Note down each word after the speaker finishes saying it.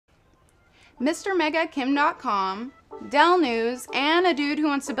Mr. Mega Kim Dotcom, Dell news, and a dude who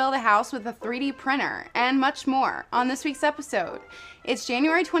wants to build a house with a 3D printer, and much more on this week's episode. It's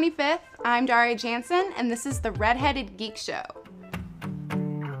January 25th, I'm Daria Jansen, and this is the Red-Headed Geek Show.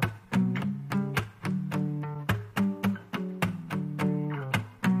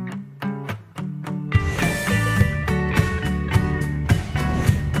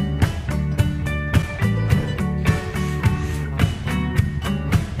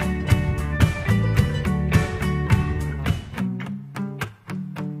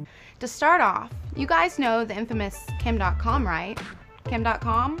 To start off, you guys know the infamous Kim Dotcom, right? Kim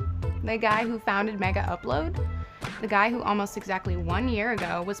Dotcom, the guy who founded MegaUpload, the guy who almost exactly 1 year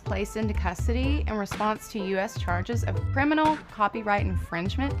ago was placed into custody in response to US charges of criminal copyright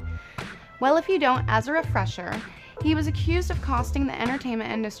infringement. Well, if you don't, as a refresher, he was accused of costing the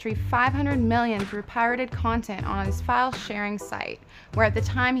entertainment industry $500 million through pirated content on his file sharing site, where at the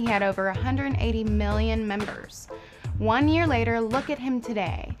time he had over 180 million members. 1 year later, look at him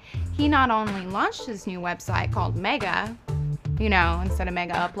today. He not only launched his new website called Mega, you know, instead of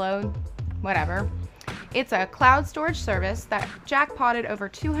MegaUpload, whatever. It's a cloud storage service that jackpotted over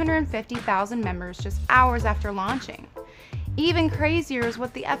 250,000 members just hours after launching. Even crazier is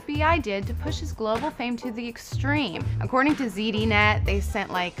what the FBI did to push his global fame to the extreme. According to ZDNet, they sent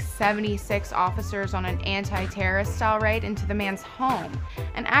like 76 officers on an anti-terrorist style raid into the man's home,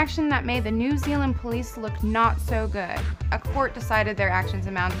 an action that made the New Zealand police look not so good. A court decided their actions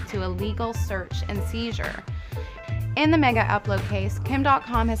amounted to a legal search and seizure. In the MegaUpload case, Kim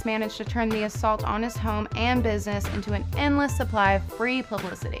Dotcom has managed to turn the assault on his home and business into an endless supply of free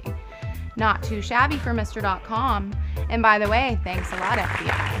publicity. Not too shabby for Mr. Dotcom. And by the way, thanks a lot,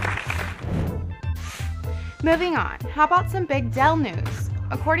 FBI. Moving on, how about some big Dell news?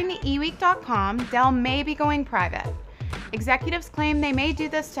 According to eweek.com, Dell may be going private. Executives claim they may do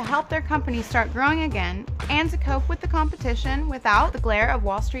this to help their company start growing again and to cope with the competition without the glare of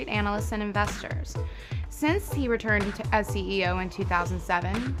Wall Street analysts and investors. Since he returned as CEO in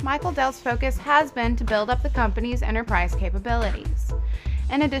 2007, Michael Dell's focus has been to build up the company's enterprise capabilities.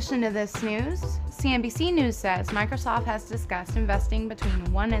 In addition to this news, CNBC News says Microsoft has discussed investing between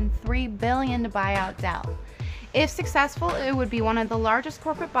 $1 and $3 billion to buy out Dell. If successful, it would be one of the largest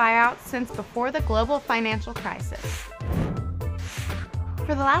corporate buyouts since before the global financial crisis.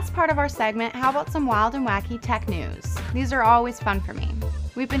 For the last part of our segment, how about some wild and wacky tech news? These are always fun for me.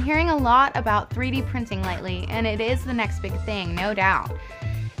 We've been hearing a lot about 3D printing lately, and it is the next big thing, no doubt.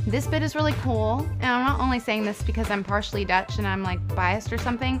 This bit is really cool, and I'm not only saying this because I'm partially Dutch and I'm like biased or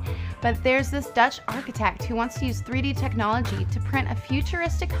something, but there's this Dutch architect who wants to use 3D technology to print a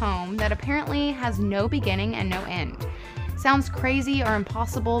futuristic home that apparently has no beginning and no end. Sounds crazy or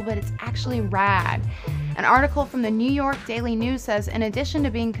impossible, but it's actually rad. An article from the New York Daily News says in addition to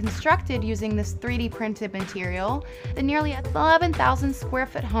being constructed using this 3D printed material, the nearly 11,000 square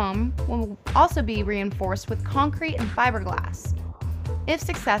foot home will also be reinforced with concrete and fiberglass. If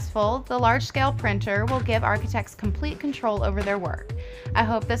successful, the large-scale printer will give architects complete control over their work. I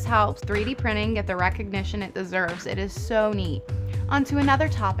hope this helps 3D printing get the recognition it deserves. It is so neat. On to another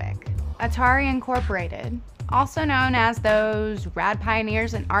topic. Atari Incorporated, also known as those rad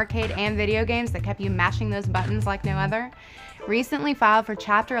pioneers in arcade and video games that kept you mashing those buttons like no other, recently filed for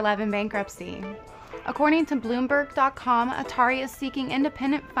Chapter 11 bankruptcy. According to Bloomberg.com, Atari is seeking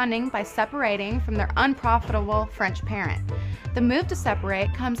independent funding by separating from their unprofitable French parent. The move to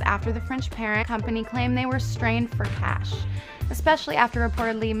separate comes after the French parent company claimed they were strained for cash, especially after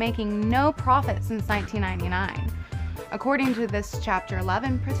reportedly making no profit since 1999. According to this Chapter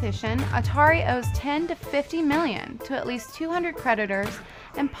 11 petition, Atari owes $10 to $50 million to at least 200 creditors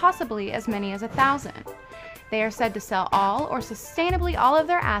and possibly as many as 1,000. They are said to sell all or sustainably all of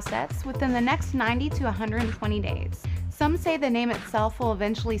their assets within the next 90 to 120 days. Some say the name itself will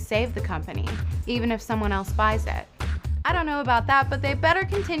eventually save the company, even if someone else buys it. I don't know about that, but they better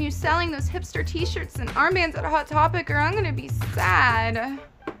continue selling those hipster t-shirts and armbands at Hot Topic or I'm gonna be sad.